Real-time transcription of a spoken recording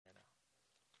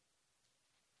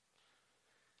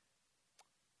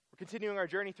Continuing our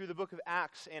journey through the book of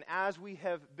Acts, and as we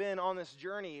have been on this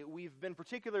journey, we've been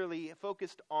particularly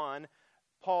focused on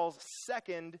Paul's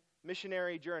second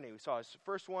missionary journey. We saw his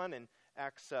first one in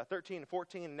Acts 13 and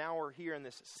 14, and now we're here in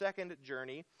this second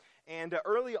journey. And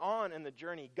early on in the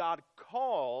journey, God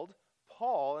called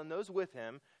Paul and those with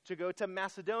him to go to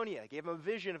Macedonia. He gave him a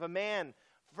vision of a man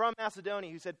from Macedonia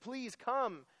who said, "Please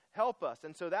come, help us."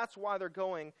 And so that's why they're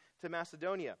going to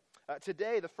Macedonia.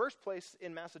 Today, the first place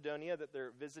in Macedonia that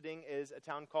they're visiting is a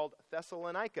town called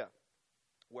Thessalonica,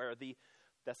 where the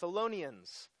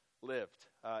Thessalonians lived.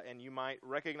 And you might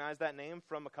recognize that name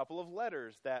from a couple of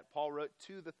letters that Paul wrote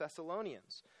to the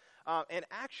Thessalonians. And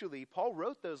actually, Paul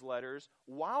wrote those letters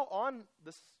while on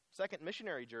the second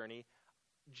missionary journey,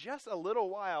 just a little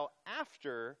while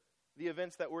after the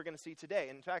events that we're going to see today.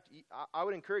 In fact, I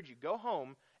would encourage you, go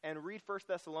home and read 1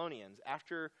 Thessalonians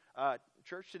after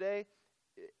church today,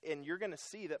 and you're going to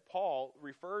see that Paul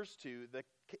refers to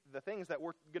the things that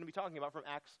we're going to be talking about from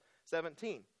Acts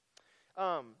 17.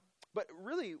 But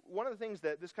really, one of the things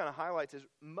that this kind of highlights is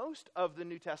most of the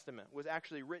New Testament was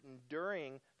actually written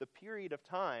during the period of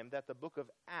time that the book of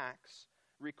Acts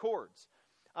records.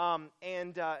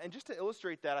 And just to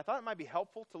illustrate that, I thought it might be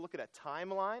helpful to look at a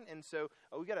timeline. And so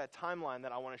we got a timeline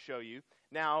that I want to show you.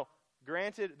 Now,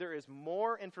 granted, there is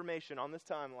more information on this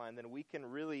timeline than we can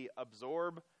really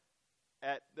absorb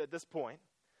at this point.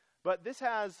 But this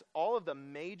has all of the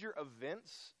major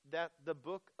events that the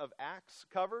book of Acts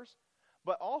covers.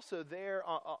 But also there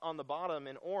on the bottom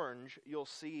in orange, you'll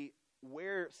see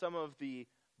where some of the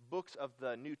books of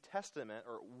the New Testament,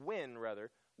 or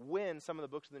when some of the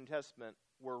books of the New Testament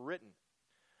were written.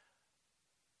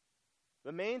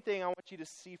 The main thing I want you to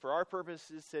see for our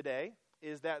purposes today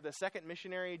is that the second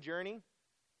missionary journey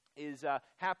is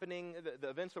happening, the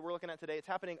events that we're looking at today, it's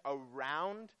happening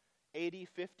around AD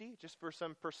 50, just for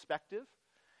some perspective.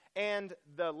 And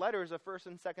the letters of 1st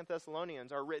and 2nd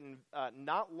Thessalonians are written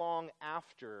not long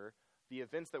after the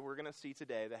events that we're going to see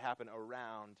today that happen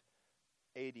around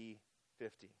AD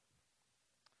 50.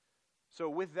 So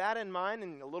with that in mind,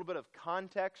 and a little bit of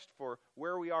context for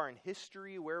where we are in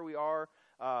history, where we are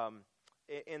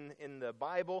in the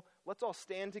Bible, let's all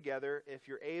stand together if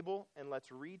you're able, and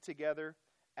let's read together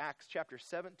Acts chapter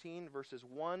 17, verses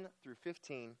 1 through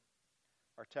 15,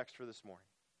 our text for this morning.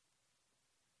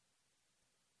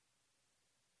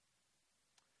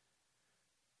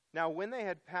 Now when they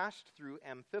had passed through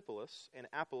Amphipolis and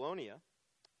Apollonia,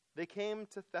 they came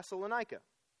to Thessalonica,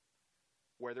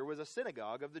 where there was a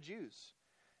synagogue of the Jews.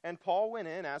 And Paul went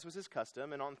in, as was his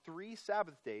custom, and on 3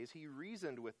 Sabbath days he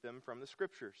reasoned with them from the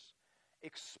Scriptures,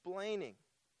 explaining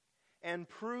and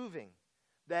proving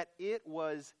that it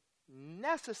was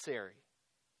necessary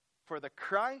for the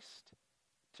Christ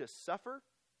to suffer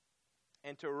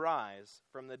and to rise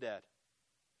from the dead,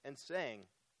 and saying,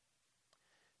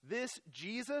 "This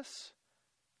Jesus,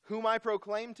 whom I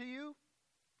proclaim to you,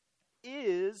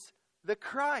 is the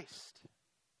Christ."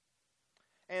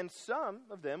 And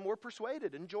some of them were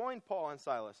persuaded and joined Paul and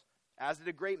Silas, as did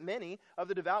a great many of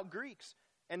the devout Greeks,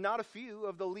 and not a few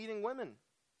of the leading women.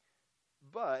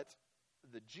 But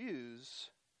the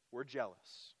Jews were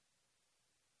jealous.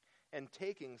 And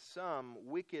taking some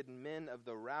wicked men of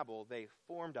the rabble, they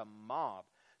formed a mob,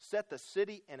 set the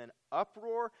city in an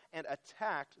uproar, and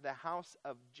attacked the house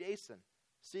of Jason,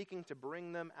 seeking to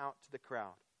bring them out to the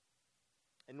crowd.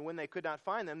 And when they could not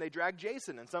find them, they dragged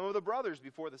Jason and some of the brothers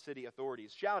before the city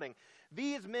authorities, shouting,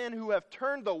 "These men who have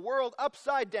turned the world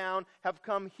upside down have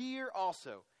come here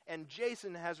also, and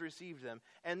Jason has received them,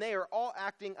 and they are all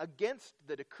acting against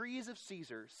the decrees of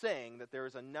Caesar, saying that there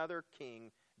is another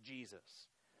king, Jesus."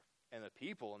 And the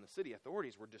people and the city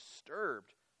authorities were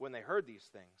disturbed when they heard these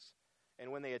things.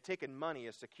 And when they had taken money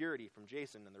as security from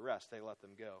Jason and the rest, they let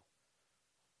them go.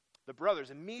 The brothers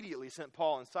immediately sent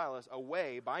Paul and Silas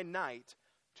away by night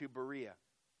to Berea.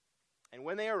 And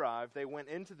when they arrived, they went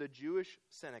into the Jewish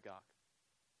synagogue.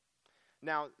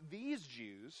 Now, these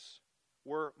Jews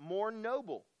were more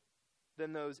noble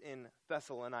than those in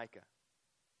Thessalonica.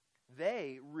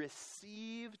 They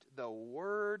received the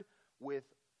word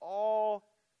with all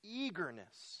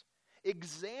eagerness,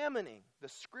 examining the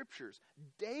Scriptures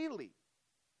daily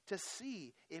to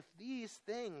see if these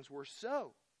things were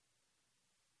so.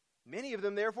 Many of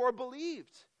them therefore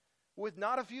believed, with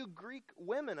not a few Greek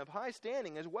women of high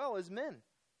standing as well as men.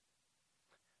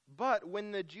 But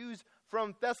when the Jews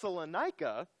from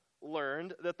Thessalonica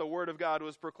learned that the word of God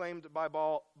was proclaimed by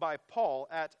Paul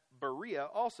at Berea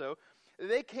also,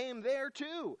 they came there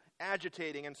too,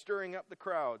 agitating and stirring up the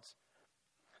crowds.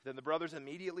 Then the brothers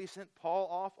immediately sent Paul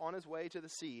off on his way to the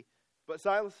sea, but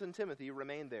Silas and Timothy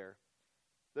remained there.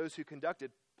 Those who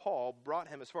conducted Paul brought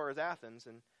him as far as Athens,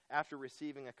 and after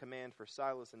receiving a command for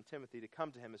Silas and Timothy to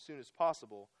come to him as soon as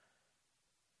possible,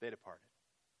 they departed.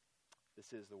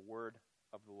 This is the word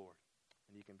of the Lord.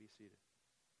 And you can be seated.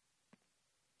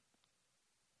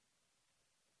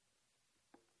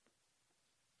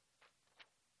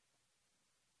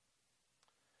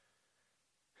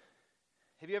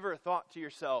 Have you ever thought to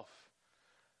yourself,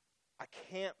 I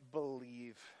can't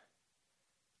believe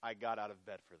I got out of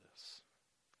bed for this?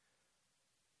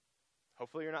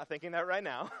 Hopefully you're not thinking that right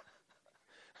now.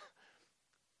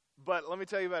 But let me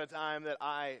tell you about a time that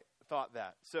I thought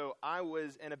that. So I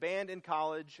was in a band in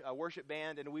college, a worship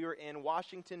band, and we were in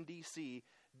Washington, D.C.,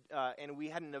 and we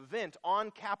had an event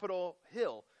on Capitol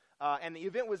Hill. And the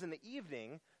event was in the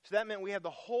evening, so that meant we had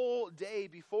the whole day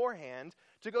beforehand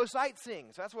to go sightseeing.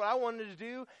 So that's what I wanted to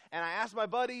do, and I asked my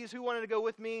buddies who wanted to go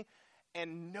with me,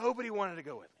 and nobody wanted to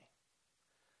go with me.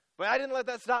 But I didn't let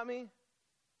that stop me.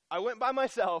 I went by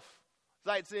myself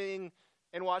sightseeing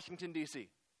in Washington, D.C.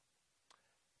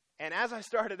 And as I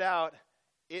started out,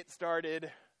 it started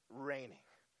raining.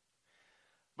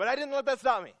 But I didn't let that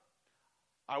stop me.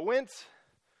 I went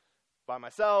by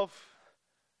myself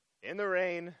in the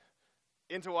rain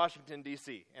into Washington,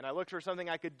 D.C. And I looked for something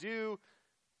I could do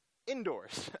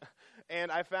indoors.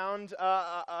 And I found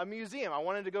a museum. I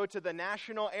wanted to go to the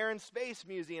National Air and Space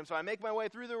Museum. So I make my way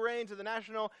through the rain to the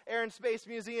National Air and Space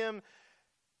Museum,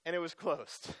 and it was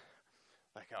closed.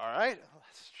 Like, all right,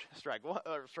 let's strike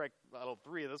battle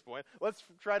 3 at this point. Let's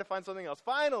try to find something else.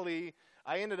 Finally,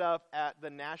 I ended up at the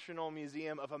National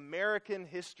Museum of American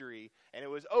History, and it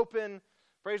was open.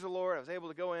 Praise the Lord. I was able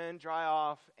to go in, dry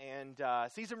off, and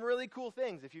see some really cool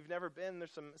things. If you've never been,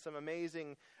 there's some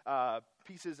amazing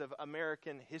pieces of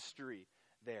American history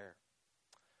there.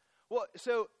 Well,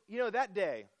 so, that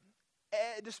day,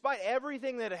 despite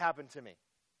everything that had happened to me,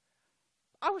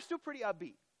 I was still pretty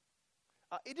upbeat.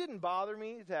 It didn't bother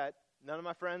me that none of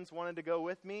my friends wanted to go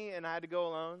with me and I had to go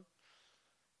alone.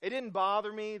 It didn't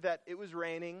bother me that it was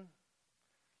raining.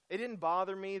 It didn't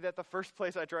bother me that the first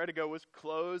place I tried to go was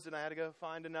closed and I had to go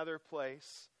find another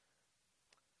place.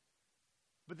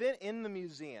 But then in the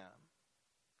museum,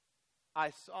 I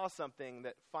saw something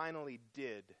that finally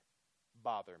did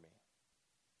bother me.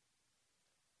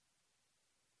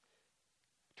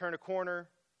 Turned a corner,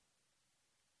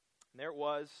 and there it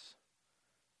was,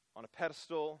 on a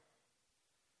pedestal,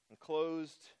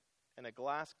 enclosed in a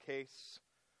glass case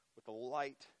with the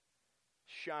light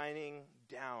shining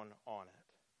down on it.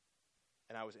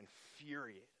 And I was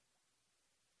infuriated.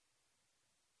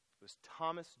 It was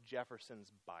Thomas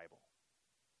Jefferson's Bible.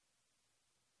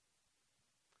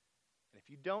 And if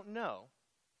you don't know,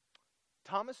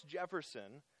 Thomas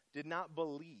Jefferson did not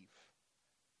believe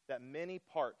that many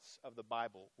parts of the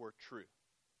Bible were true.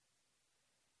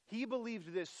 He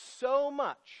believed this so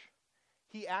much,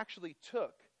 he actually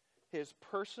took his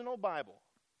personal Bible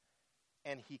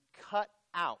and he cut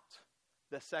out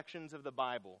the sections of the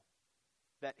Bible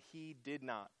that he did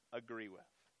not agree with.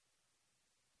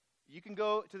 You can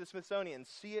go to the Smithsonian and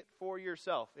see it for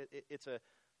yourself. It's a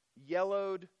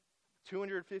yellowed,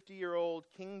 250-year-old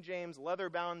King James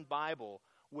leather-bound Bible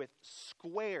with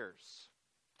squares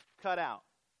cut out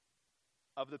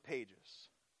of the pages.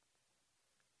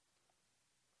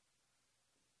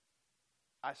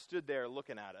 I stood there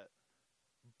looking at it,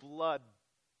 blood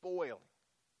boiling,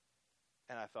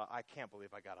 and I thought, I can't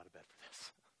believe I got out of bed for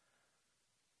this.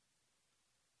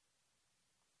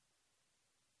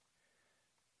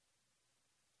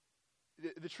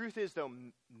 The truth is, though,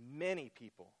 many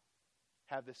people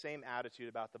have the same attitude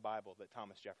about the Bible that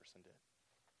Thomas Jefferson did.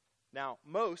 Now,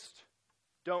 most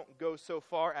don't go so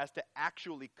far as to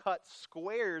actually cut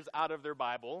squares out of their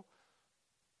Bible,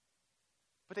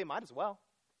 but they might as well.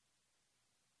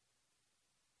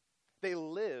 They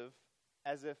live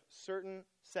as if certain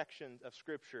sections of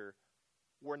Scripture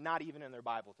were not even in their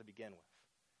Bible to begin with.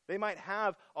 They might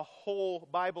have a whole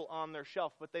Bible on their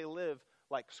shelf, but they live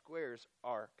like squares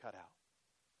are cut out.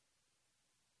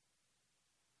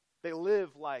 They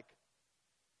live like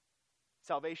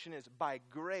salvation is by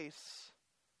grace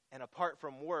and apart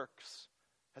from works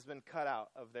has been cut out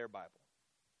of their Bible.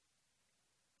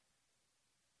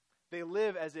 They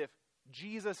live as if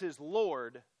Jesus is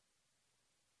Lord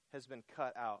has been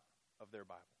cut out of their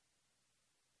Bible.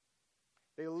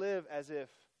 They live as if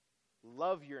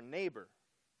love your neighbor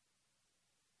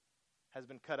has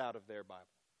been cut out of their Bible.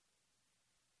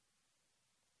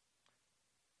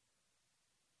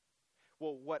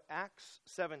 Well, what Acts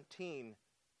 17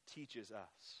 teaches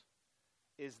us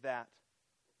is that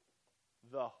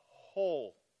the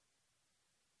whole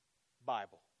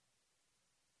Bible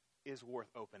is worth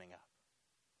opening up.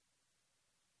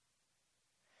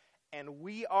 And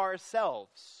we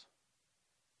ourselves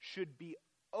should be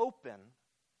open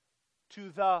to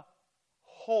the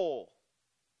whole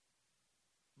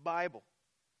Bible.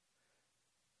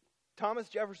 Thomas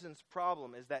Jefferson's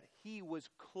problem is that he was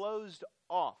closed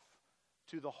off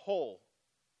to the whole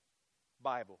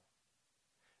Bible.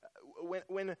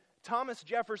 When Thomas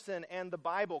Jefferson and the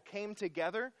Bible came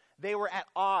together, they were at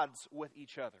odds with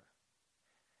each other.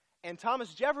 And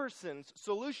Thomas Jefferson's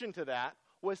solution to that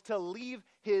was to leave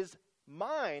his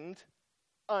mind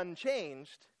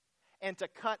unchanged and to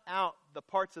cut out the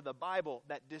parts of the Bible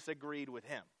that disagreed with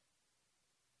him.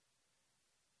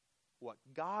 What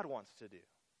God wants to do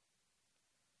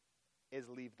is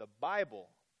leave the Bible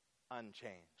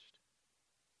unchanged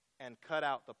and cut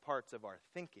out the parts of our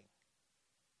thinking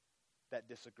that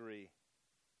disagree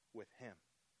with him.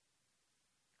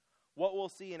 What we'll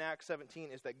see in Acts 17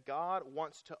 is that God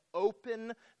wants to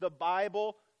open the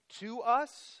Bible to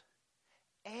us,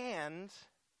 and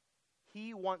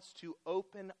he wants to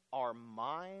open our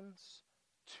minds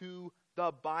to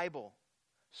the Bible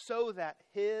so that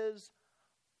his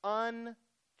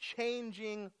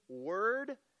unchanging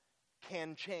word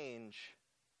can change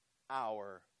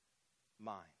our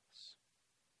minds.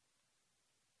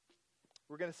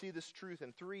 We're going to see this truth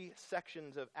in 3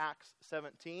 sections of Acts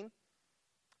 17.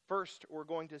 First, we're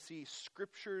going to see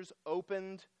scriptures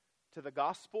opened to the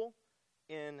gospel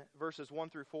in verses 1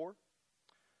 through 4.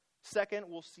 Second,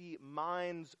 we'll see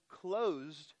minds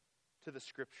closed to the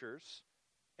scriptures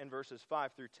in verses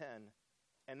 5 through 10.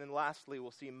 And then lastly,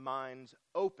 we'll see minds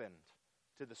opened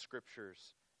to the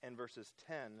scriptures in verses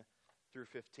 10 through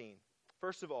 15.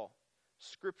 First of all,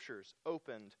 scriptures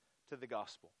opened to the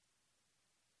gospel.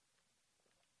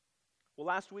 Well,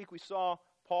 last week we saw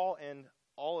Paul and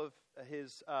all of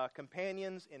his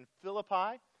companions in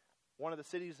Philippi, one of the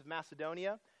cities of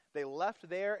Macedonia. They left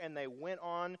there and they went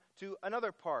on to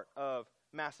another part of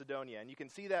Macedonia. And you can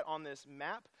see that on this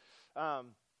map.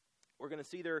 We're going to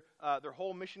see their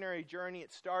whole missionary journey.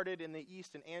 It started in the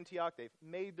east in Antioch. They've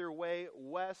made their way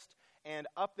west. And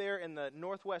up there in the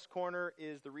northwest corner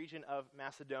is the region of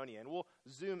Macedonia. And we'll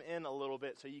zoom in a little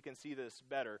bit so you can see this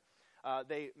better.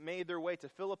 They made their way to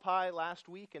Philippi last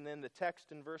week, and then the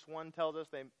text in verse 1 tells us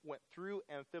they went through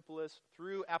Amphipolis,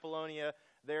 through Apollonia,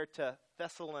 there to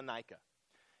Thessalonica.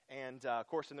 And, of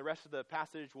course, in the rest of the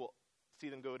passage, we'll see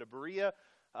them go to Berea,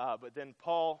 but then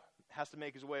Paul has to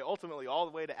make his way ultimately all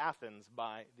the way to Athens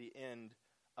by the end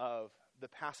of the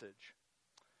passage.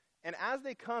 And as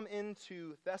they come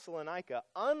into Thessalonica,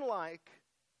 unlike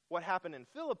what happened in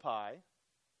Philippi,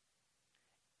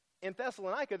 in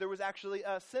Thessalonica, there was actually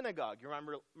a synagogue. You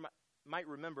might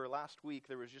remember last week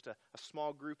there was just a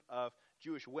small group of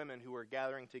Jewish women who were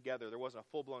gathering together. There wasn't a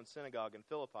full-blown synagogue in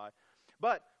Philippi.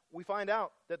 But we find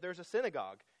out that there's a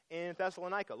synagogue in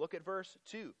Thessalonica. Look at verse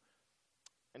 2.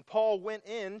 And Paul went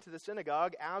into the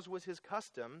synagogue, as was his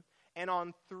custom, and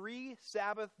on 3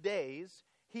 Sabbath days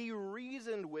he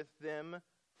reasoned with them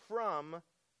from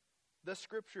the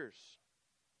Scriptures.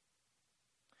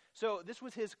 So this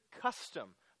was his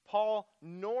custom. Paul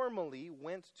normally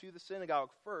went to the synagogue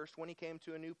first when he came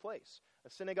to a new place. A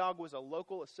synagogue was a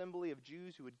local assembly of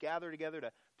Jews who would gather together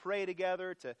to pray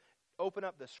together, to open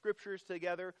up the scriptures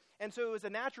together. And so it was a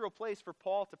natural place for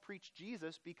Paul to preach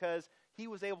Jesus because he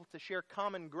was able to share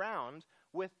common ground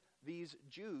with these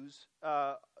Jews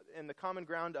in the common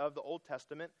ground of the Old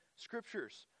Testament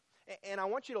scriptures. And I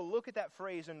want you to look at that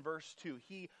phrase in verse 2.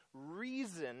 He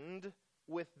reasoned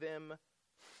with them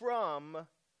from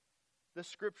the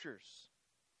scriptures.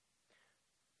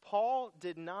 Paul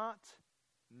did not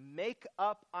make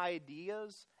up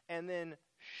ideas and then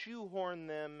shoehorn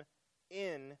them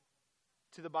in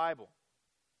to the Bible.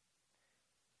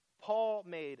 Paul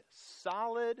made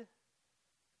solid,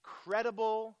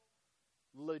 credible,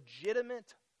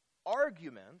 legitimate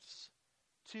arguments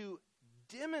to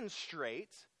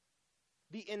demonstrate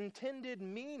the intended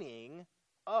meaning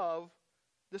of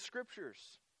the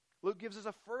scriptures. Luke gives us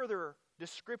a further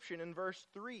description in verse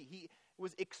 3. He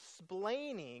was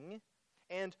explaining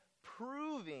and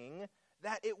proving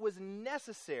that it was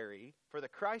necessary for the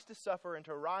Christ to suffer and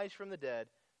to rise from the dead,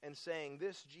 and saying,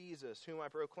 "This Jesus, whom I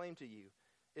proclaim to you,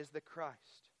 is the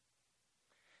Christ."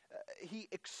 He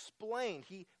explained,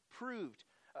 he proved.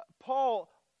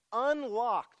 Paul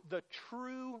unlocked the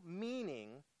true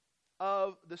meaning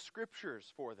of the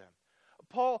scriptures for them.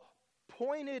 Paul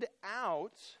pointed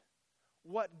out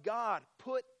what God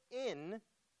put in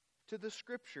to the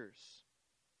scriptures.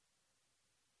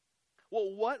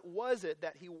 Well, what was it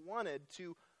that he wanted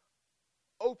to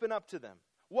open up to them?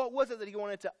 What was it that he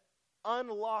wanted to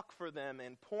unlock for them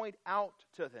and point out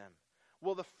to them?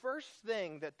 Well, the first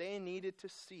thing that they needed to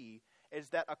see is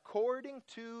that according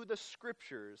to the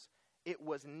scriptures, it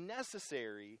was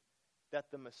necessary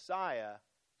that the Messiah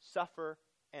suffer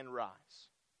and rise.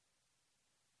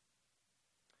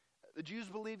 The Jews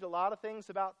believed a lot of things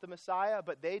about the Messiah,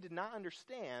 but they did not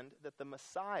understand that the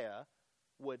Messiah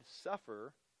would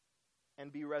suffer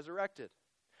and be resurrected.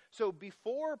 So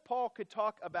before Paul could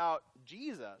talk about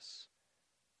Jesus,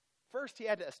 first he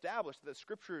had to establish that the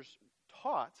Scriptures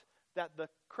taught that the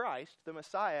Christ, the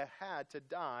Messiah, had to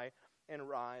die and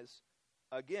rise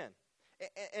again.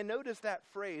 And notice that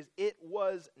phrase, it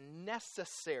was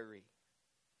necessary.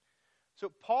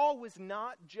 So Paul was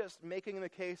not just making the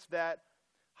case that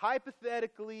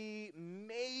hypothetically,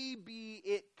 maybe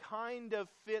it kind of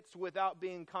fits without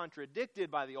being contradicted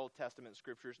by the Old Testament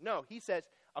Scriptures. No, he says,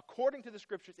 according to the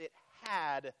Scriptures, it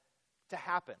had to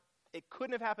happen. It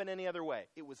couldn't have happened any other way.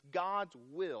 It was God's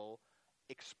will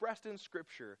expressed in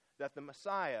Scripture that the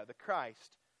Messiah, the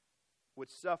Christ,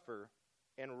 would suffer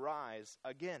and rise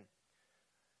again.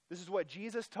 This is what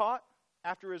Jesus taught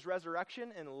after his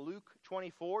resurrection in Luke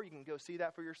 24. You can go see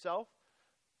that for yourself.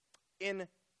 In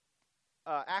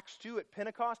Acts 2 at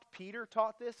Pentecost, Peter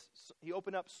taught this. He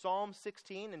opened up Psalm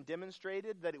 16 and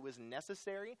demonstrated that it was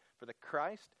necessary for the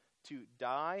Christ to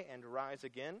die and rise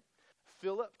again.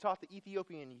 Philip taught the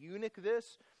Ethiopian eunuch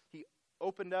this. He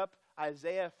opened up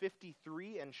Isaiah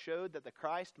 53 and showed that the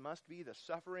Christ must be the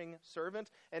suffering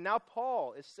servant. And now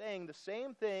Paul is saying the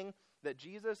same thing that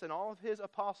Jesus and all of his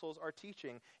apostles are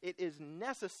teaching. It is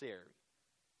necessary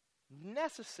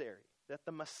that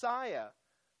the Messiah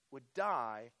would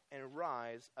die and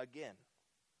rise again.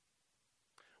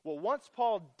 Well, once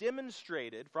Paul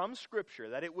demonstrated from Scripture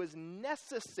that it was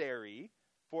necessary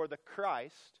for the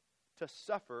Christ to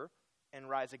suffer and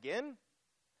rise again,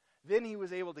 then he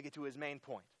was able to get to his main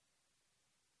point.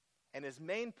 And his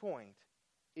main point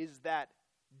is that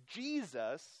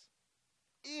Jesus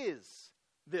is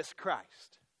this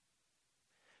Christ.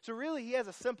 So really, he has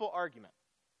a simple argument.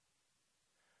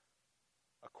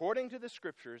 According to the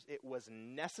Scriptures, it was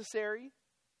necessary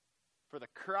for the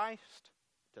Christ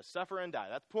to suffer and die.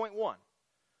 That's point one.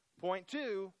 Point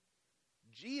two,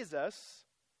 Jesus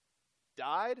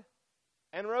died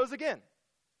and rose again.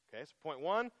 Okay, so point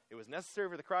one, it was necessary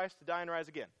for the Christ to die and rise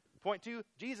again. Point two,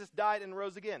 Jesus died and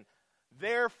rose again.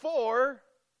 Therefore,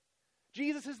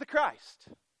 Jesus is the Christ.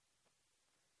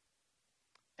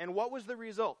 And what was the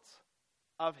result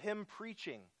of him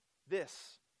preaching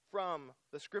this from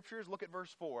the Scriptures? Look at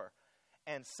verse 4.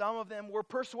 And some of them were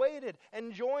persuaded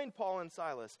and joined Paul and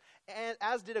Silas, and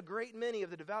as did a great many of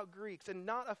the devout Greeks, and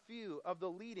not a few of the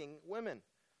leading women.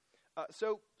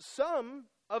 So some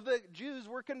of the Jews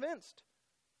were convinced.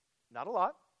 Not a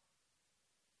lot,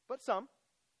 but some.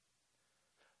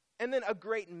 And then a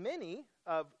great many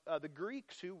of the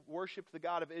Greeks who worshipped the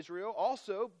God of Israel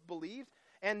also believed,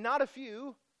 and not a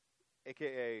few,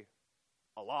 aka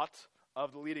a lot,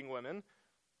 of the leading women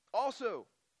also.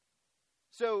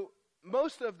 So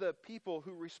most of the people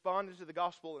who responded to the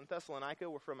gospel in Thessalonica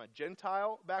were from a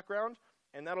Gentile background,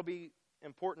 and that'll be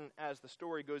important as the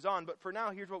story goes on. But for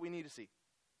now, here's what we need to see.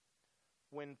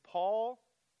 When Paul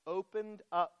opened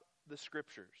up the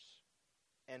Scriptures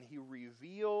and he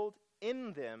revealed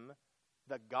in them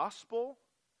the gospel,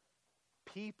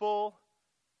 people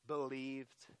believed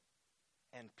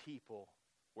and people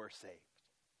were saved.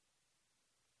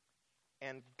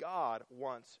 And God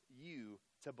wants you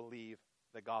to believe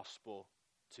the gospel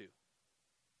too.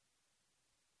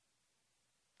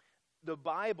 The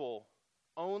Bible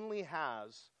only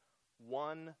has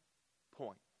one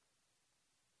point.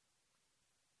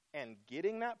 And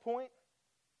getting that point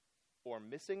or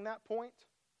missing that point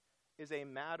is a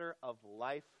matter of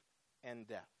life and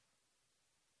death.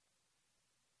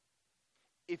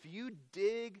 If you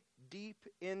dig deep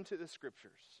into the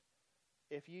Scriptures,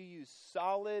 if you use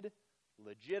solid,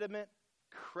 legitimate,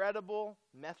 credible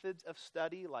methods of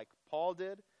study like Paul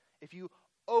did, if you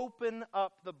open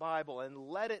up the Bible and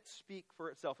let it speak for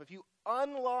itself, if you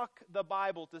unlock the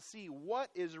Bible to see what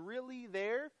is really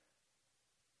there,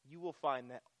 you will find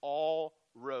that all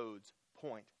roads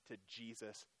point to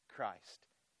Jesus Christ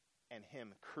and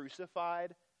Him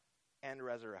crucified and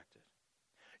resurrected.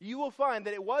 You will find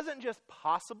that it wasn't just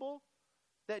possible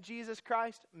that Jesus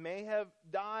Christ may have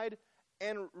died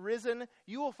and risen.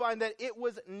 You will find that it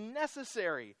was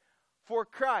necessary for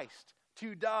Christ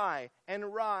to die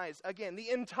and rise again.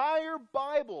 The entire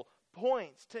Bible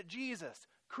points to Jesus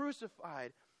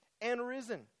crucified and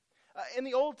risen. In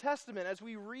the Old Testament, as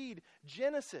we read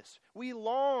Genesis, we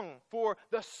long for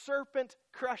the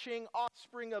serpent-crushing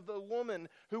offspring of the woman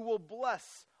who will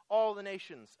bless all the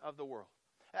nations of the world.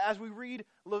 As we read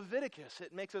Leviticus,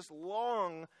 it makes us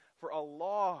long for a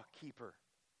law keeper.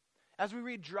 As we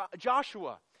read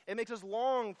Joshua, It makes us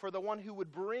long for the one who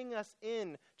would bring us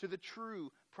in to the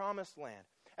true promised land.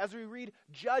 As we read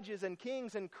Judges and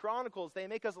Kings and Chronicles, they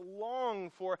make us long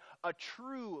for a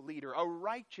true leader, a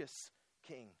righteous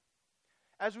king.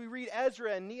 As we read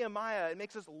Ezra and Nehemiah, it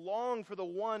makes us long for the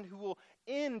one who will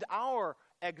end our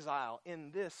exile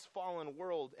in this fallen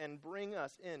world and bring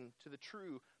us into the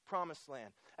true promised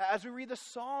land. As we read the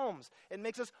Psalms, it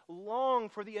makes us long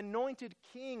for the anointed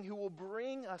king who will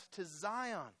bring us to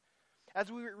Zion.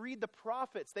 As we read the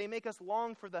prophets, they make us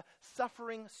long for the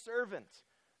suffering servant,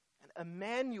 and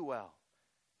Emmanuel,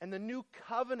 and the new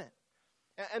covenant,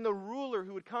 and the ruler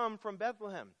who would come from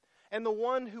Bethlehem, and the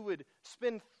one who would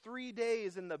spend 3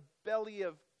 days in the belly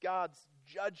of God's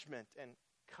judgment and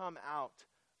come out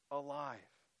alive.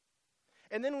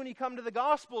 And then when you come to the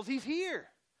Gospels, he's here.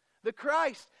 The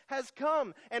Christ has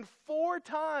come. And 4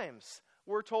 times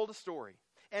we're told a story.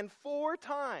 And 4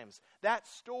 times that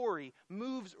story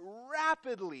moves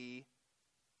rapidly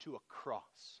to a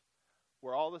cross,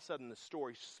 where all of a sudden the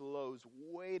story slows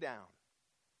way down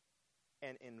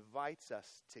and invites us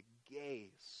to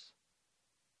gaze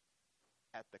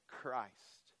at the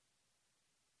Christ,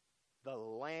 the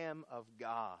Lamb of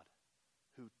God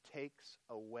who takes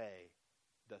away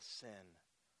the sin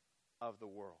of the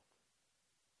world.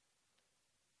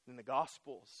 And the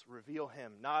Gospels reveal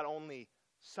him not only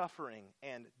suffering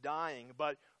and dying,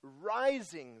 but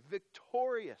rising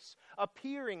victorious,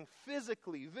 appearing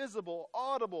physically visible,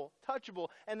 audible, touchable,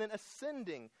 and then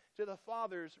ascending to the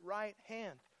Father's right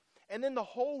hand. And then the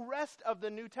whole rest of the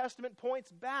New Testament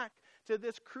points back to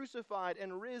this crucified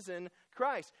and risen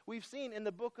Christ. We've seen in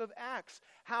the book of Acts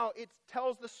how it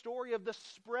tells the story of the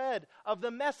spread of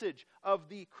the message of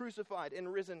the crucified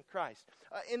and risen Christ.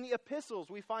 In the epistles,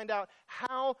 we find out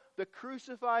how the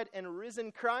crucified and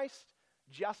risen Christ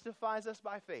justifies us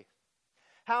by faith.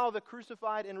 How the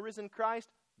crucified and risen Christ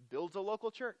builds a local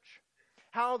church.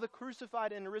 How the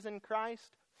crucified and risen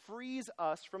Christ frees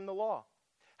us from the law.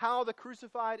 How the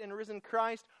crucified and risen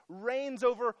Christ reigns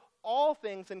over all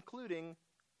things, including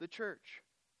the church.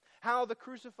 How the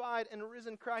crucified and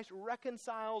risen Christ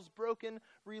reconciles broken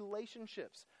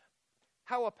relationships.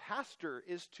 How a pastor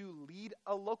is to lead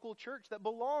a local church that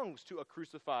belongs to a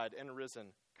crucified and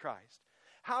risen Christ.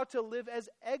 How to live as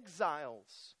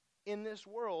exiles in this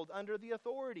world under the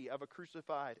authority of a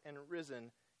crucified and risen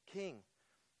king.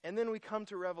 And then we come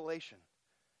to Revelation,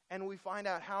 and we find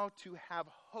out how to have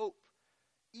hope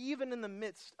even in the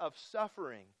midst of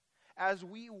suffering, as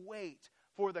we wait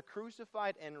for the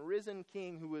crucified and risen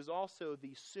King, who is also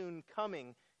the soon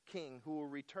coming King, who will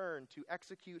return to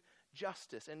execute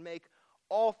justice and make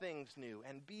all things new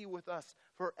and be with us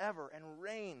forever and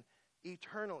reign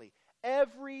eternally.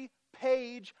 Every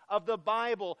page of the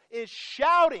Bible is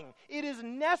shouting, it is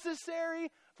necessary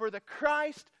for the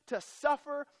Christ to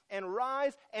suffer and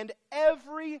rise, and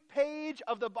every page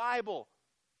of the Bible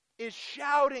is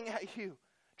shouting at you,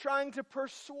 trying to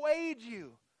persuade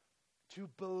you to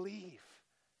believe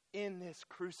in this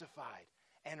crucified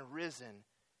and risen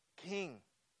King.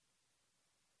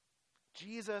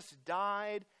 Jesus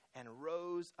died and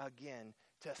rose again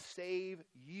to save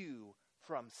you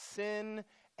from sin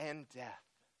and death.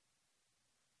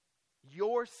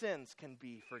 Your sins can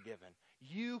be forgiven.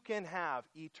 You can have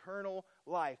eternal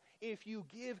life if you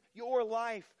give your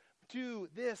life to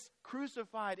this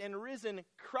crucified and risen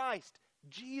Christ,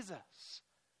 Jesus.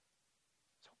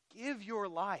 Give your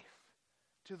life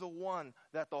to the one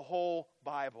that the whole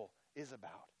Bible is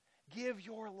about. Give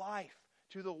your life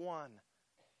to the one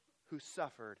who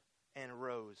suffered and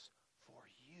rose for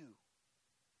you.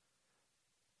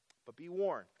 But be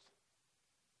warned.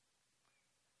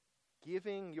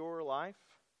 Giving your life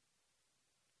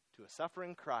to a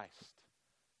suffering Christ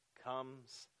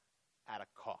comes at a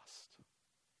cost.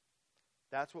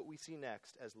 That's what we see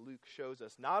next as Luke shows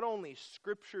us. Not only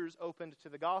scriptures opened to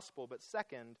the gospel, but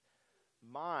second,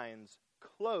 minds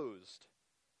closed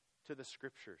to the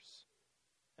scriptures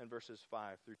in verses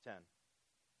 5 through 10.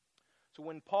 So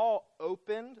when Paul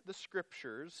opened the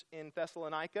scriptures in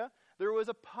Thessalonica, there was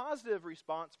a positive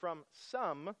response from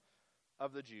some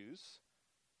of the Jews,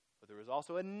 but there was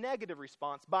also a negative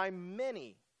response by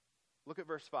many. Look at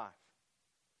verse 5.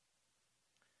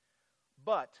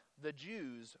 But the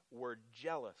Jews were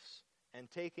jealous, and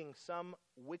taking some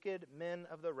wicked men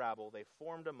of the rabble, they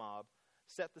formed a mob,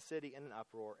 set the city in an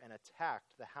uproar, and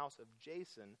attacked the house of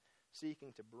Jason,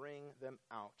 seeking to bring them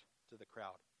out to the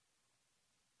crowd.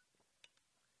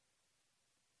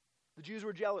 The Jews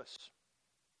were jealous.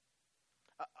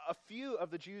 A few of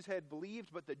the Jews had believed,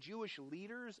 but the Jewish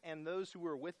leaders and those who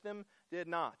were with them did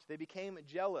not. They became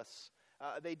jealous.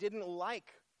 They didn't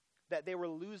like that they were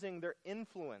losing their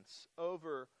influence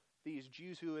over these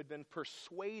Jews who had been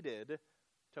persuaded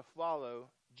to follow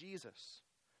Jesus.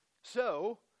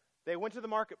 So they went to the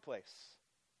marketplace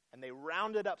and they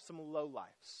rounded up some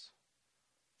lowlifes,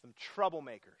 some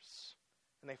troublemakers,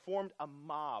 and they formed a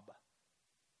mob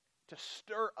to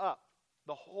stir up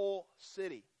the whole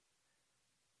city.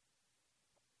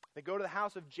 They go to the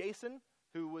house of Jason,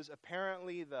 who was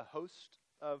apparently the host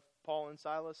of Paul and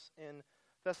Silas in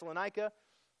Thessalonica,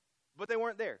 but they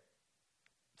weren't there.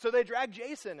 So they drag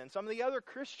Jason and some of the other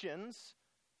Christians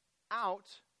out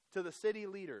to the city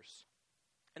leaders.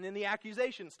 And then the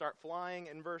accusations start flying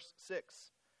in verse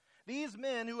 6. These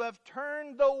men who have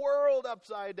turned the world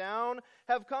upside down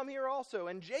have come here also,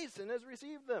 and Jason has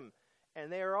received them. And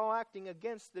they are all acting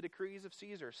against the decrees of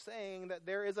Caesar, saying that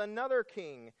there is another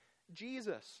king,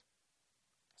 Jesus.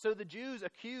 So the Jews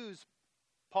accuse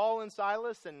Paul and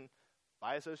Silas, and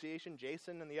by association,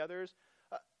 Jason and the others.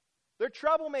 They're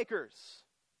troublemakers.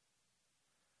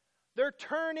 They're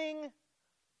turning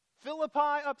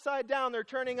Philippi upside down. They're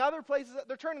turning other places.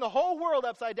 They're turning the whole world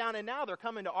upside down, and now they're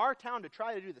coming to our town to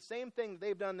try to do the same thing that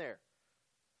they've done there.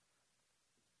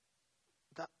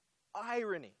 The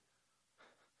irony.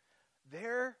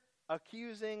 They're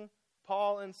accusing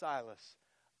Paul and Silas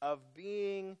of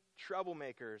being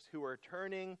troublemakers who are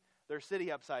turning their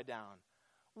city upside down,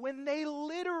 when they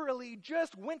literally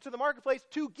just went to the marketplace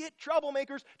to get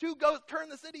troublemakers to go turn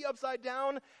the city upside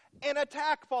down and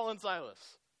attack Paul and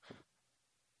Silas.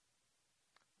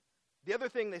 The other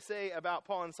thing they say about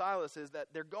Paul and Silas is that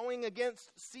they're going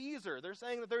against Caesar. They're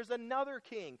saying that there's another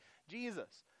king,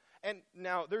 Jesus. And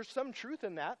now there's some truth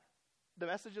in that. The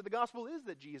message of the gospel is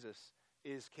that Jesus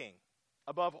is king,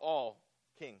 above all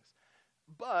kings.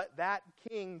 But that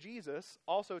King Jesus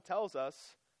also tells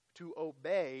us to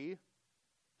obey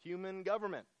human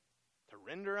government, to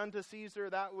render unto Caesar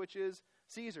that which is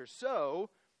Caesar. So,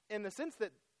 in the sense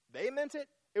that they meant it,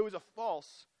 it was a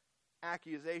false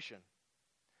accusation.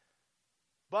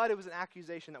 But it was an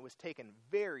accusation that was taken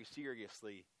very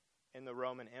seriously in the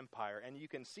Roman Empire. And you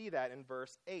can see that in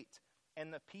verse 8.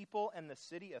 And the people and the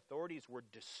city authorities were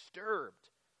disturbed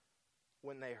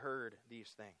when they heard these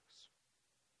things.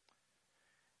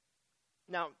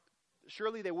 Now,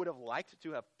 surely they would have liked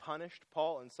to have punished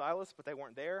Paul and Silas, but they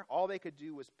weren't there. All they could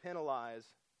do was penalize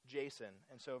Jason.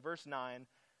 And so verse 9,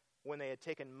 when they had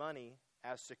taken money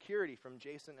as security from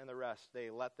Jason and the rest, they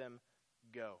let them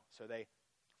go. So they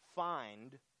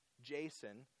fined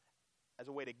Jason as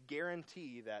a way to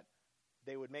guarantee that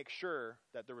they would make sure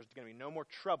that there was going to be no more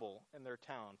trouble in their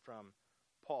town from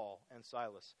Paul and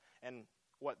Silas. And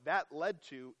what that led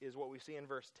to is what we see in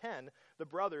verse 10. The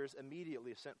brothers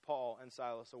immediately sent Paul and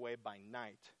Silas away by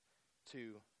night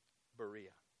to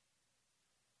Berea.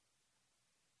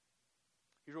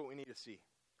 Here's what we need to see.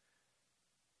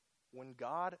 When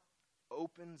God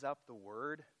opens up the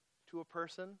word to a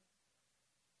person,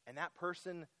 and that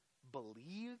person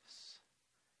believes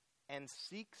and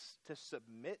seeks to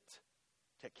submit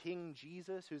to King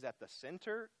Jesus, who's at the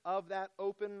center of that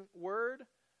open word,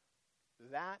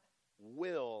 that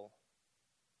will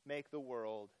make the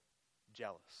world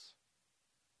jealous.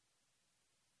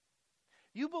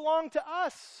 You belong to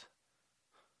us.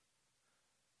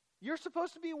 You're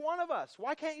supposed to be one of us.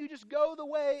 Why can't you just go the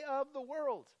way of the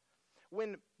world?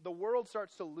 When the world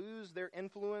starts to lose their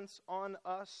influence on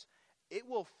us, it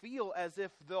will feel as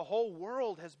if the whole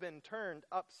world has been turned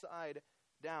upside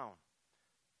down.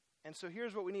 And so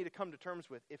here's what we need to come to terms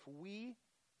with. If we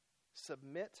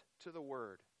submit to the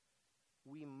word,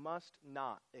 we must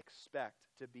not expect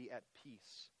to be at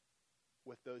peace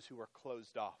with those who are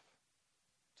closed off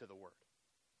to the word.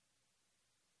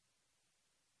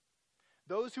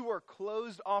 Those who are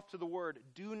closed off to the word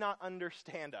do not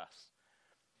understand us.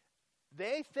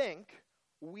 They think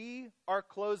we are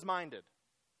closed-minded.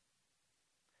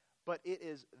 But it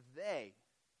is they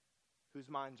whose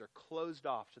minds are closed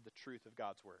off to the truth of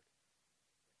God's word.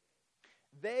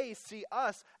 They see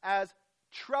us as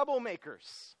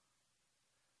troublemakers.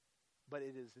 But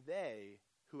it is they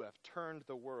who have turned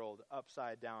the world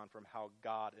upside down from how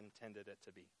God intended it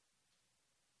to be.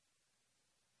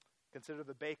 Consider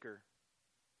the baker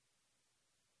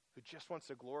who just wants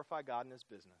to glorify God in his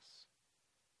business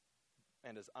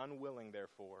and is unwilling,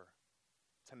 therefore,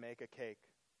 to make a cake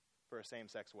for a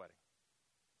same-sex wedding.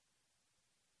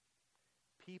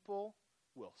 People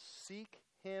will seek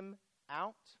him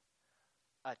out,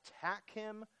 attack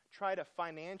him, try to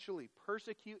financially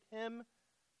persecute him,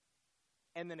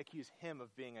 and then accuse him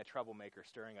of being a troublemaker,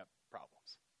 stirring up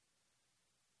problems.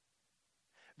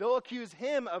 They'll accuse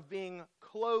him of being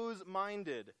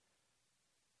close-minded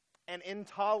and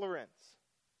intolerant,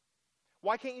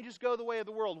 Why can't you just go the way of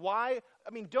the world? Why?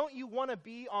 I mean, don't you want to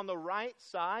be on the right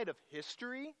side of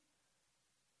history?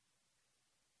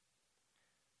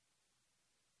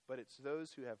 But it's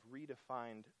those who have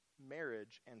redefined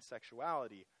marriage and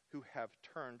sexuality who have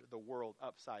turned the world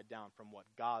upside down from what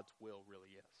God's will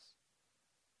really is.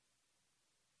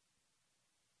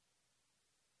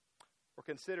 Or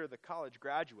consider the college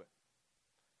graduate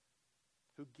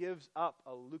who gives up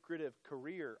a lucrative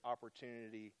career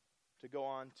opportunity to go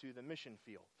on to the mission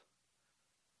field.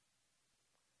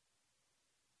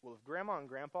 Well, if grandma and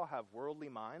grandpa have worldly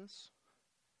minds,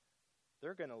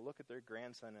 they're going to look at their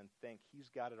grandson and think he's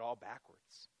got it all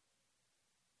backwards.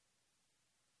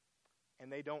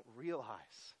 And they don't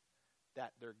realize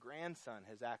that their grandson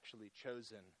has actually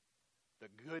chosen the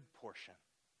good portion.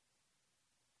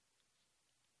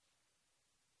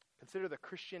 Consider the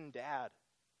Christian dad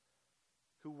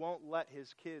who won't let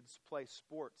his kids play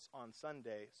sports on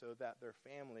Sunday so that their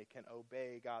family can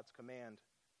obey God's command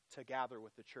to gather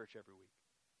with the church every week.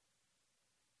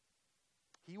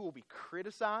 He will be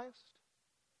criticized.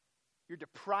 You're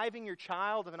depriving your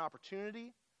child of an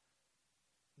opportunity,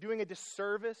 doing a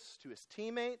disservice to his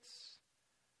teammates.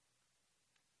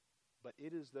 But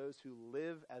it is those who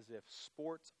live as if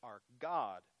sports are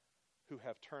God who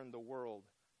have turned the world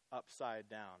upside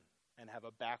down and have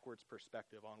a backwards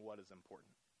perspective on what is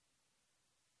important.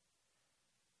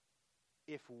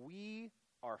 If we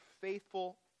are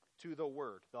faithful to the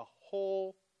Word, the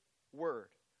whole Word,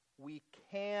 we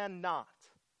cannot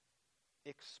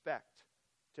expect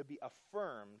to be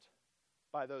affirmed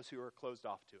by those who are closed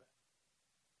off to it.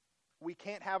 We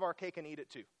can't have our cake and eat it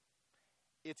too.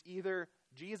 It's either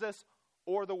Jesus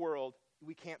or the world.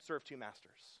 We can't serve two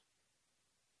masters.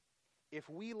 If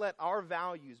we let our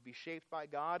values be shaped by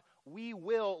God, we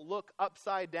will look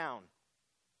upside down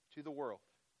to the world.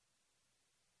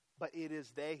 But it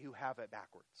is they who have it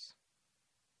backwards.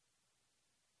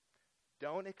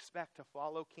 Don't expect to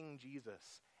follow King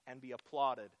Jesus and be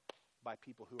applauded by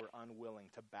people who are unwilling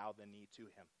to bow the knee to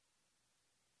him.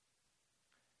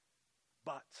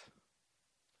 But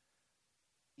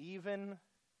even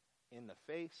in the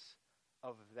face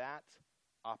of that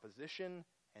opposition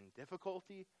and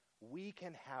difficulty, we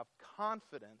can have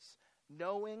confidence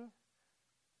knowing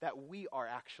that we are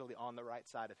actually on the right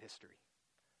side of history.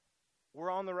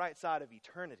 We're on the right side of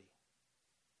eternity.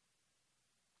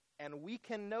 And we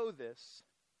can know this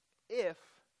if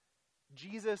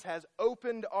Jesus has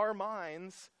opened our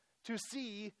minds to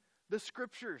see the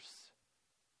Scriptures.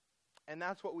 And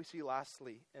that's what we see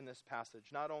lastly in this passage.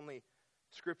 Not only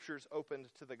Scriptures opened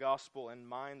to the gospel and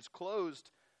minds closed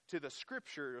to the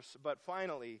Scriptures, but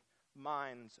finally,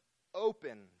 minds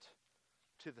opened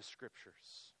to the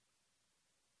Scriptures.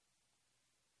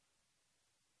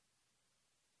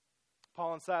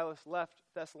 Paul and Silas left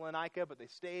Thessalonica, but they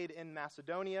stayed in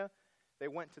Macedonia. They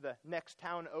went to the next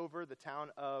town over, the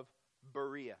town of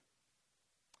Berea.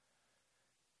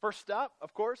 First stop,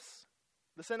 of course,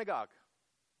 the synagogue.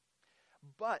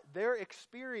 But their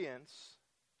experience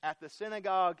at the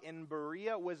synagogue in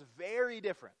Berea was very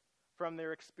different from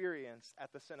their experience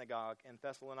at the synagogue in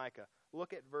Thessalonica.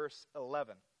 Look at verse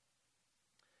 11.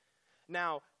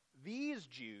 Now, these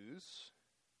Jews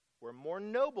were more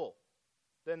noble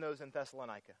than those in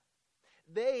Thessalonica.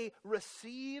 They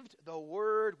received the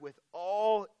word with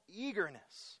all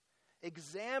eagerness,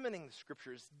 examining the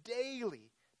Scriptures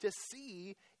daily to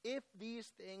see if these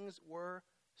things were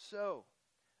so.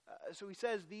 So he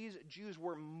says these Jews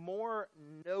were more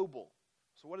noble.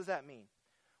 So what does that mean?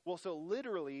 Well, so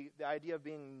literally, the idea of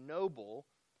being noble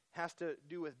has to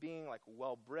do with being like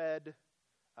well-bred,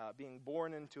 being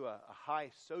born into a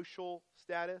high social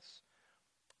status.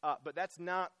 But that's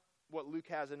not what Luke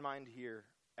has in mind here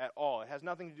at all. It has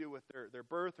nothing to do with their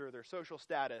birth or their social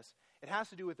status. It has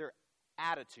to do with their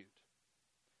attitude.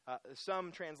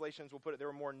 Some translations will put it, they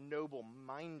were more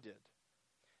noble-minded.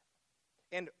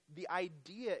 And the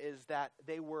idea is that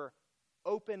they were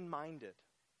open-minded.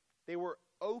 They were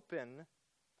open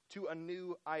to a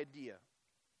new idea.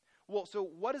 Well, so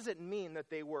what does it mean that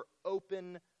they were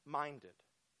open-minded?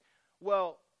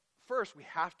 Well, first we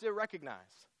have to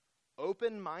recognize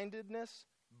open-mindedness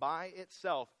by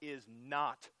itself is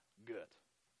not good.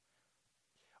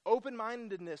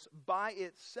 Open-mindedness by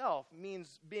itself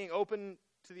means being open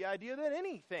to the idea that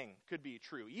anything could be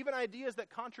true, even ideas that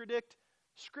contradict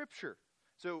Scripture.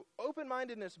 So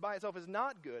open-mindedness by itself is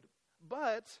not good,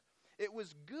 but it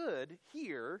was good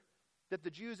here that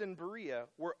the Jews in Berea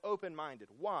were open-minded.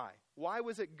 Why? Why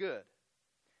was it good?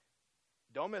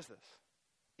 Don't miss this.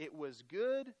 It was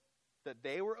good that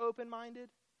they were open-minded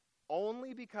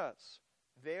only because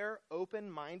their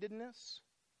open-mindedness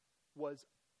was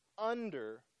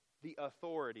under the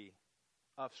authority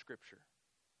of Scripture.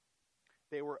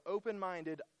 They were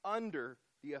open-minded under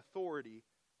the authority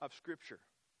of Scripture.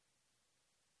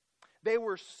 They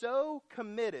were so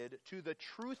committed to the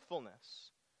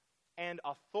truthfulness and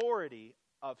authority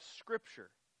of Scripture,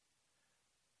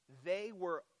 they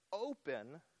were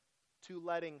open to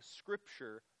letting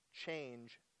Scripture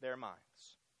change their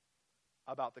minds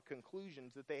about the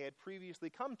conclusions that they had previously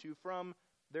come to from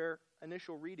their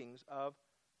initial readings of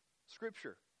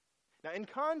Scripture. Now, in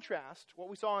contrast, what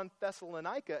we saw in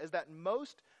Thessalonica is that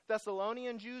most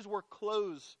Thessalonian Jews were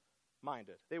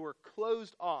closed-minded. They were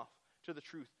closed off to the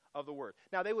truth of the Word.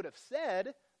 Now, they would have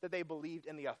said that they believed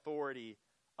in the authority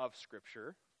of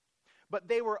Scripture, but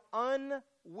they were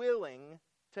unwilling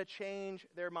to change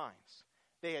their minds.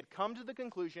 They had come to the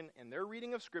conclusion in their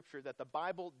reading of Scripture that the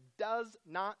Bible does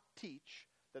not teach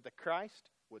that the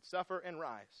Christ would suffer and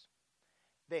rise.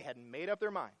 They had made up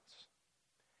their minds,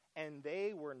 and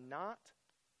they were not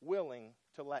willing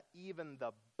to let even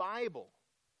the Bible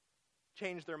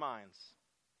change their minds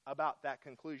about that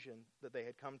conclusion that they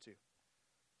had come to.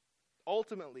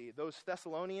 Ultimately, those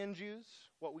Thessalonian Jews,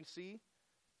 what we see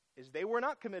is they were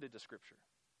not committed to Scripture.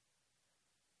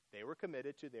 They were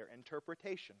committed to their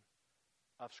interpretation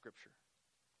of Scripture.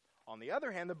 On the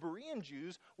other hand, the Berean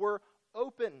Jews were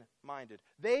open-minded.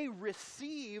 They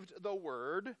received the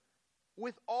Word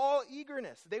with all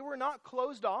eagerness. They were not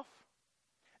closed off.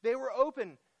 They were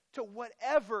open to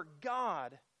whatever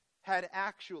God had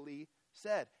actually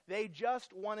said. They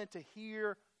just wanted to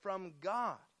hear from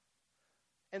God.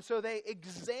 And so they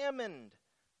examined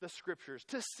the Scriptures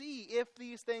to see if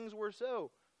these things were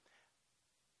so.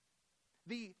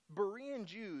 The Berean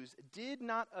Jews did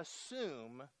not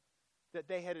assume that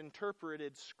they had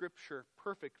interpreted Scripture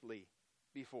perfectly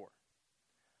before.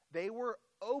 They were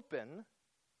open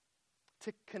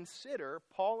to consider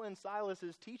Paul and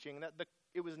Silas's teaching that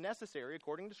it was necessary,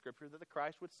 according to Scripture, that the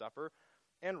Christ would suffer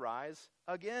and rise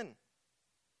again.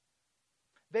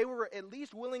 They were at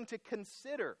least willing to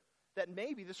consider that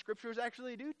maybe the Scriptures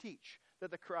actually do teach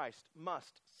that the Christ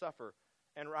must suffer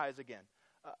and rise again.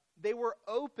 They were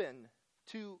open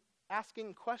to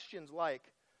asking questions like,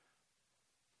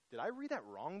 did I read that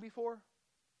wrong before?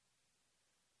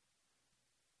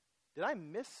 Did I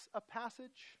miss a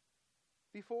passage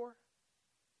before?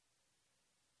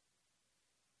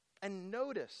 And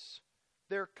notice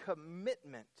their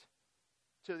commitment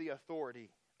to the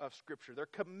authority of Scripture, their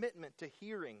commitment to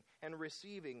hearing and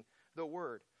receiving the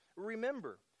Word.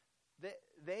 Remember,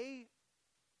 they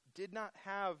did not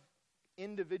have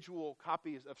individual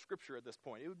copies of Scripture at this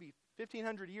point. It would be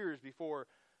 1,500 years before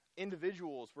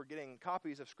individuals were getting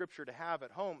copies of Scripture to have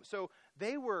at home. So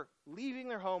they were leaving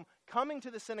their home, coming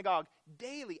to the synagogue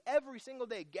daily, every single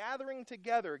day, gathering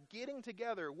together, getting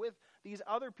together with these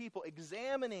other people,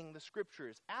 examining the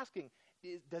Scriptures, asking,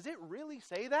 does it really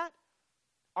say that?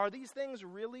 Are these things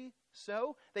really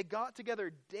so? They got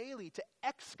together daily to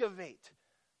excavate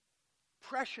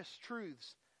precious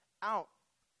truths out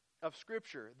of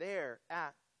Scripture there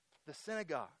at the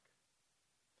synagogue.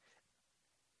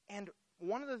 And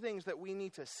one of the things that we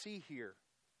need to see here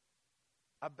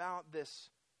about this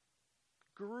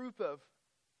group of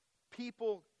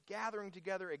people gathering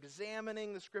together,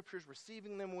 examining the Scriptures,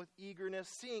 receiving them with eagerness,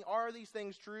 seeing, are these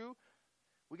things true?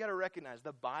 We got to recognize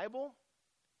the Bible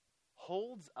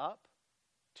holds up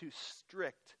to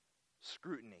strict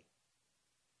scrutiny.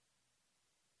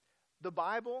 The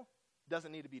Bible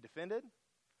doesn't need to be defended.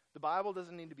 The Bible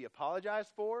doesn't need to be apologized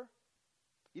for.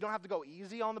 You don't have to go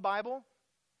easy on the Bible.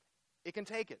 It can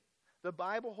take it. The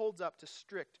Bible holds up to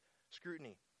strict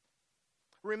scrutiny.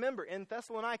 Remember, in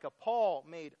Thessalonica, Paul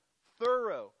made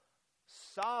thorough,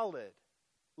 solid,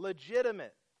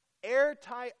 legitimate,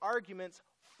 airtight arguments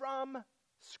from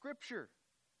Scripture.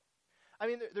 I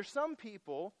mean, there's some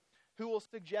people who will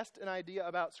suggest an idea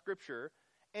about Scripture,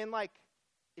 and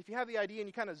if you have the idea and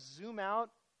you kind of zoom out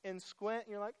and squint,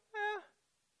 and you're like,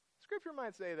 Scripture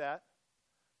might say that.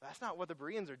 That's not what the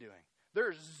Bereans are doing.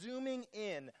 They're zooming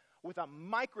in with a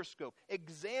microscope,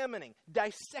 examining,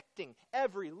 dissecting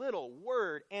every little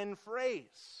word and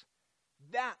phrase.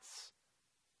 That's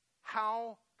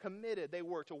how committed they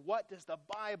were to what does the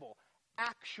Bible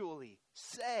actually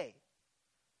say.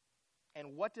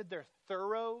 And what did their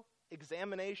thorough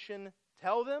examination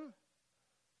tell them?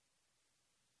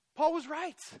 Paul was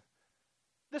right.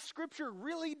 The Scripture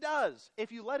really does,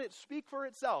 if you let it speak for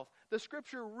itself, the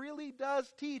Scripture really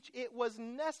does teach it was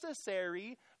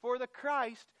necessary for the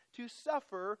Christ to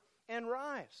suffer and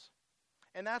rise.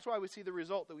 And that's why we see the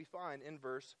result that we find in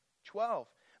verse 12.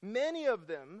 Many of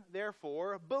them,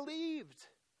 therefore, believed,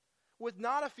 with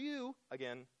not a few,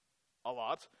 again, a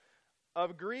lot,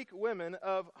 of Greek women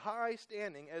of high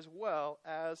standing as well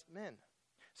as men.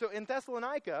 So in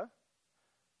Thessalonica,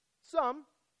 some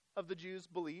of the Jews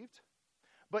believed,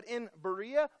 but in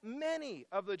Berea, many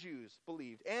of the Jews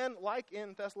believed. And like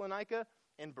in Thessalonica,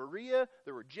 in Berea,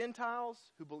 there were Gentiles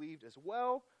who believed as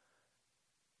well.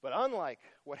 But unlike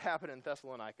what happened in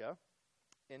Thessalonica,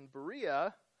 in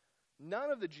Berea,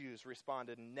 none of the Jews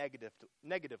responded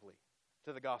negatively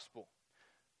to the gospel.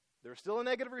 There was still a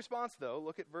negative response, though.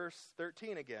 Look at verse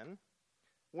 13 again.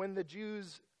 When the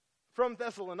Jews from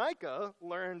Thessalonica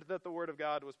learned that the word of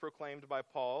God was proclaimed by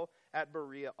Paul at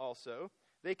Berea also,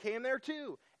 they came there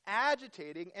too,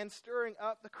 agitating and stirring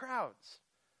up the crowds.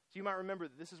 So you might remember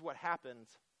that this is what happened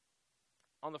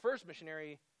on the first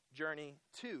missionary journey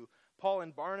too. Paul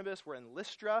and Barnabas were in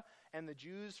Lystra, and the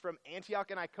Jews from Antioch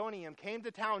and Iconium came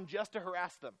to town just to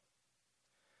harass them.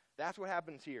 That's what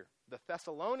happens here. The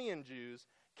Thessalonian Jews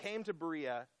came to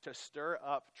Berea to stir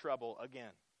up trouble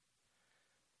again.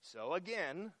 So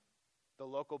again, the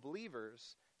local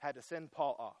believers had to send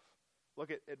Paul off.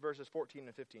 Look at verses 14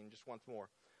 and 15 just once more.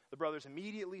 The brothers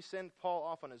immediately sent Paul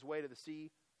off on his way to the sea,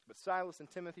 but Silas and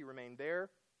Timothy remained there,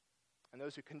 and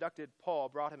those who conducted Paul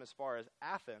brought him as far as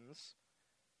Athens,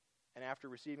 and after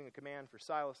receiving a command for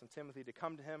Silas and Timothy to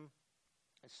come to him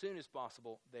as soon as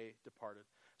possible, they departed.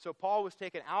 So Paul was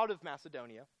taken out of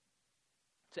Macedonia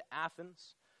to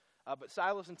Athens, but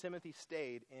Silas and Timothy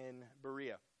stayed in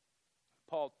Berea.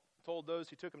 Paul told those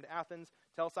who took him to Athens,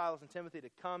 tell Silas and Timothy to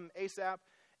come ASAP,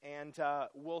 and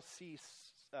we'll see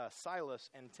Silas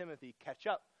and Timothy catch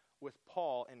up with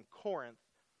Paul in Corinth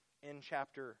in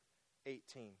chapter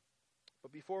 18.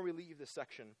 But before we leave this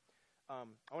section, I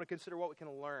want to consider what we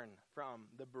can learn from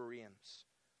the Bereans.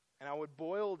 And I would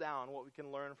boil down what we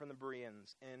can learn from the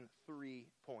Bereans in 3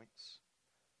 points.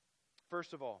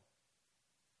 First of all,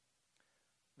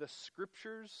 the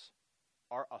Scriptures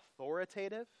are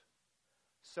authoritative,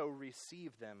 so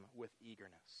receive them with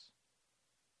eagerness.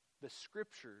 The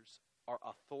Scriptures are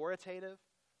authoritative,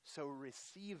 so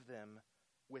receive them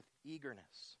with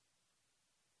eagerness.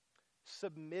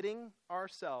 Submitting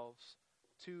ourselves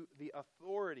to the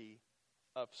authority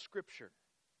of Scripture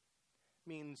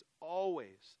means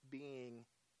always being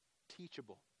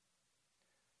teachable.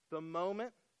 The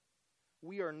moment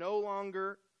we are no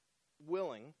longer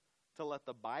willing to let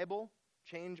the Bible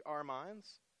change our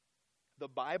minds, the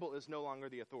Bible is no longer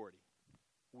the authority.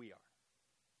 We are.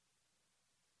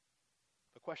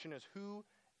 The question is, who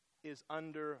is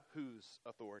under whose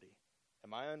authority?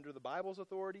 Am I under the Bible's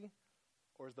authority,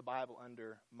 or is the Bible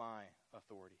under my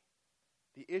authority?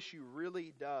 The issue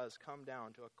really does come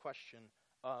down to a question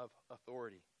of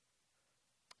authority.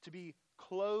 To be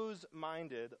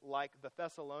close-minded like the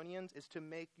Thessalonians is to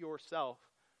make yourself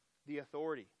the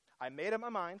authority. I made up my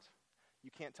mind.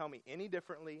 You can't tell me any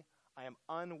differently. I am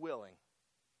unwilling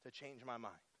to change my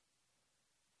mind.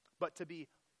 But to be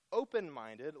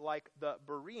open-minded like the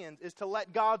Bereans is to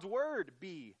let God's word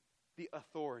be the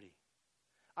authority.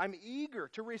 I'm eager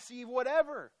to receive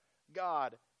whatever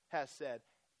God has said,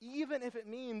 even if it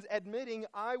means admitting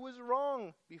I was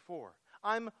wrong before.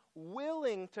 I'm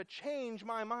willing to change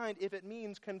my mind if it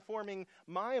means conforming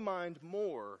my mind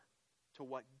more to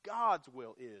what God's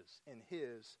will is in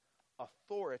His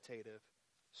authoritative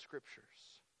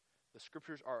Scriptures. The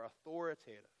Scriptures are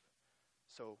authoritative.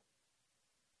 So,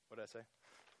 what did I say?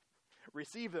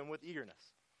 Receive them with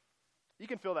eagerness. You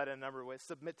can fill that in a number of ways.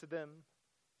 Submit to them,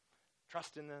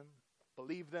 trust in them,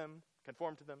 believe them,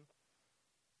 conform to them.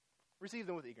 Receive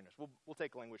them with eagerness. We'll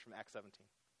take language from Acts 17.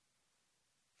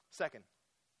 Second,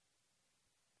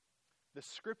 the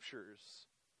Scriptures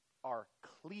are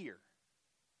clear,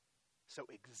 so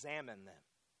examine them.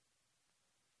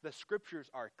 The Scriptures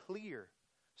are clear,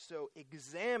 so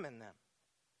examine them.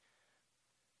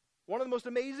 One of the most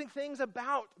amazing things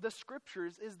about the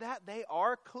Scriptures is that they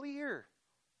are clear.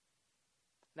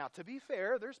 Now, to be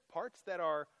fair, there's parts that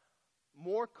are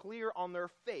more clear on their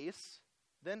face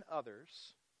than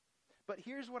others. But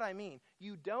here's what I mean.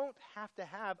 You don't have to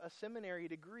have a seminary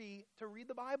degree to read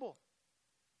the Bible.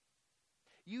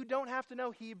 You don't have to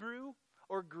know Hebrew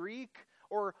or Greek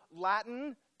or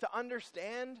Latin to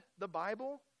understand the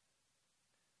Bible.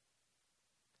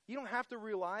 You don't have to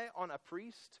rely on a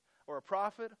priest or a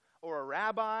prophet or a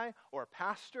rabbi or a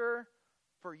pastor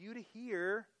for you to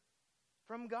hear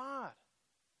from God.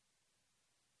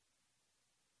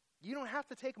 You don't have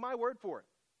to take my word for it.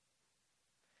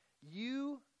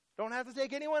 You don't have to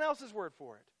take anyone else's word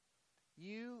for it.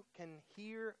 You can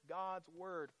hear God's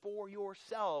word for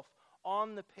yourself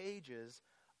on the pages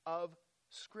of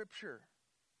Scripture.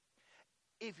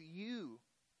 If you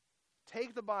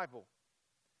take the Bible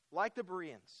like the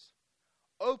Bereans,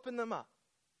 open them up,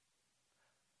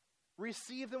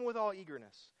 Receive them with all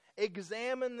eagerness.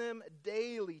 Examine them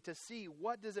daily to see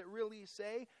what does it really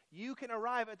say. You can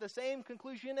arrive at the same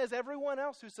conclusion as everyone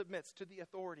else who submits to the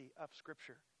authority of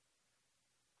Scripture.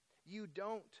 You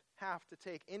don't have to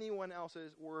take anyone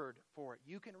else's word for it.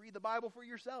 You can read the Bible for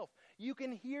yourself. You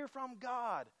can hear from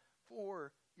God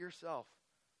for yourself.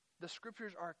 The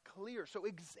Scriptures are clear, so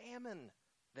examine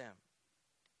them.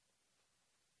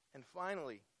 And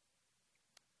finally,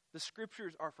 the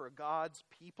Scriptures are for God's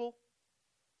people,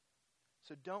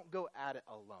 so don't go at it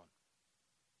alone.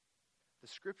 The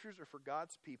Scriptures are for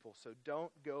God's people, so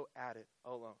don't go at it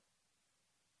alone.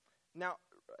 Now,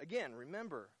 again,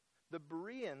 remember, the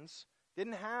Bereans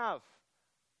didn't have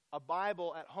a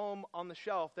Bible at home on the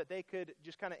shelf that they could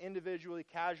just kind of individually,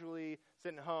 casually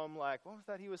sit at home like, what was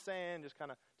that he was saying? Just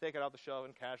kind of take it off the shelf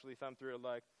and casually thumb through it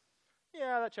like,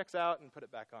 yeah, that checks out, and put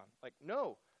it back on. Like,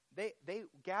 no, they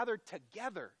gathered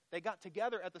together. They got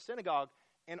together at the synagogue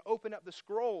and opened up the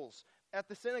scrolls at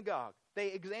the synagogue.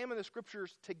 They examined the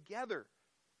Scriptures together.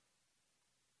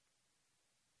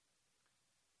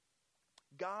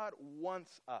 God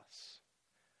wants us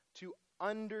to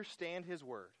understand His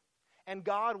Word. And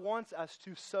God wants us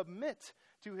to submit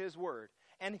to His Word.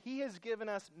 And He has given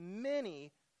us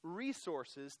many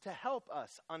resources to help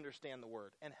us understand the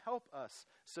Word and help us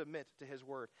submit to His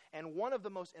Word. And one of the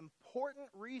most important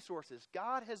resources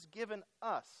God has given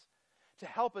us to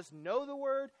help us know the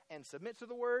Word and submit to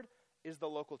the Word is the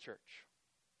local church.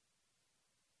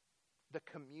 The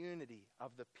community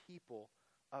of the people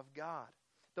of God.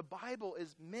 The Bible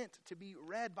is meant to be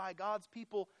read by God's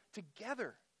people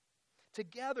together.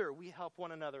 Together we help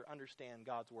one another understand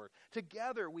God's Word.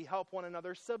 Together we help one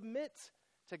another submit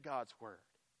to God's Word.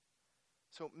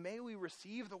 So may we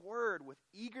receive the Word with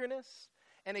eagerness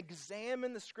and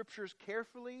examine the Scriptures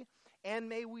carefully, and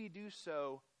may we do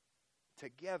so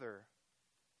together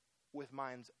with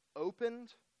minds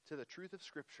opened to the truth of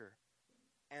Scripture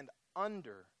and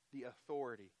under the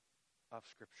authority of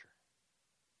Scripture.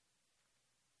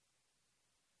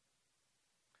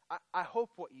 I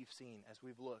hope what you've seen as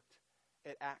we've looked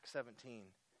at Acts 17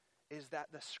 is that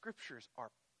the Scriptures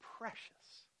are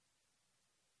precious.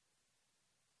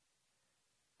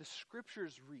 The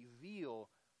Scriptures reveal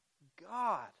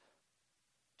God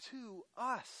to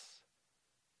us.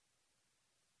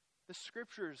 The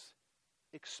Scriptures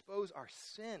expose our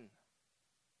sin.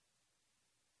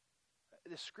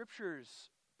 The Scriptures,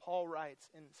 Paul writes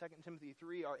in 2 Timothy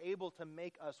 3, are able to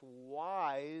make us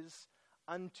wise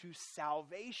unto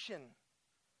salvation.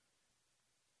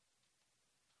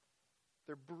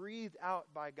 They're breathed out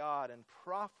by God and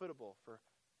profitable for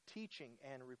teaching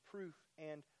and reproof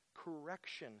and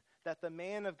correction, that the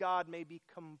man of God may be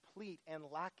complete and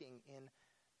lacking in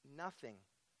nothing,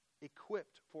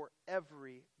 equipped for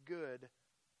every good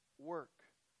work.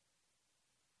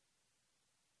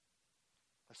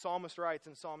 The psalmist writes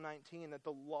in Psalm 19 that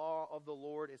the law of the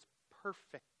Lord is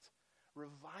perfect,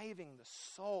 reviving the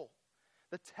soul.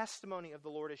 The testimony of the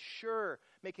Lord is sure,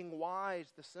 making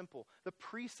wise the simple. The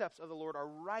precepts of the Lord are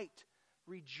right,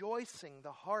 rejoicing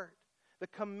the heart. The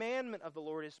commandment of the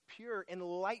Lord is pure,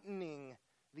 enlightening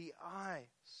the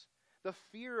eyes. The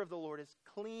fear of the Lord is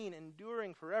clean,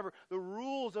 enduring forever. The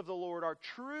rules of the Lord are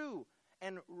true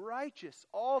and righteous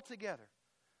altogether.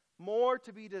 More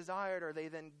to be desired are they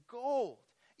than gold,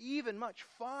 even much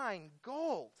fine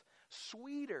gold,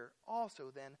 sweeter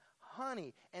also than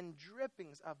honey and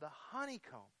drippings of the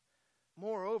honeycomb.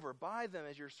 Moreover, by them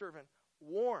is your servant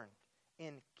warned.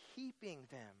 In keeping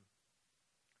them,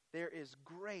 there is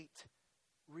great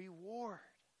reward.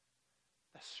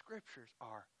 The Scriptures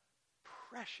are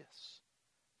precious.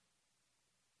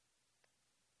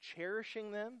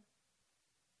 Cherishing them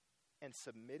and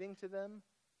submitting to them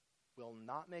will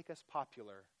not make us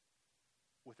popular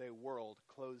with a world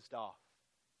closed off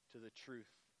to the truth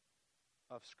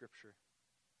of Scripture.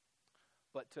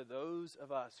 But to those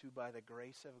of us who by the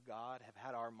grace of God have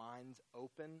had our minds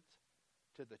opened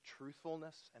to the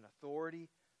truthfulness and authority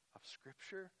of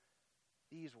Scripture,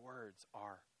 these words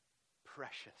are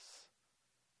precious.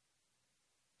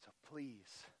 So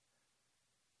please,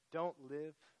 don't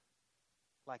live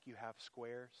like you have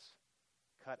squares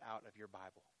cut out of your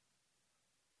Bible.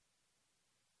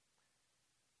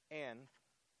 And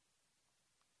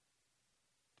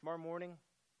tomorrow morning,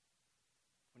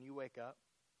 when you wake up,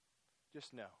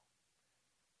 just know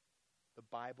the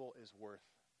Bible is worth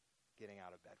getting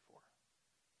out of bed for.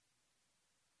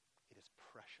 It is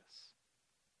precious.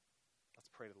 Let's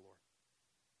pray to the Lord.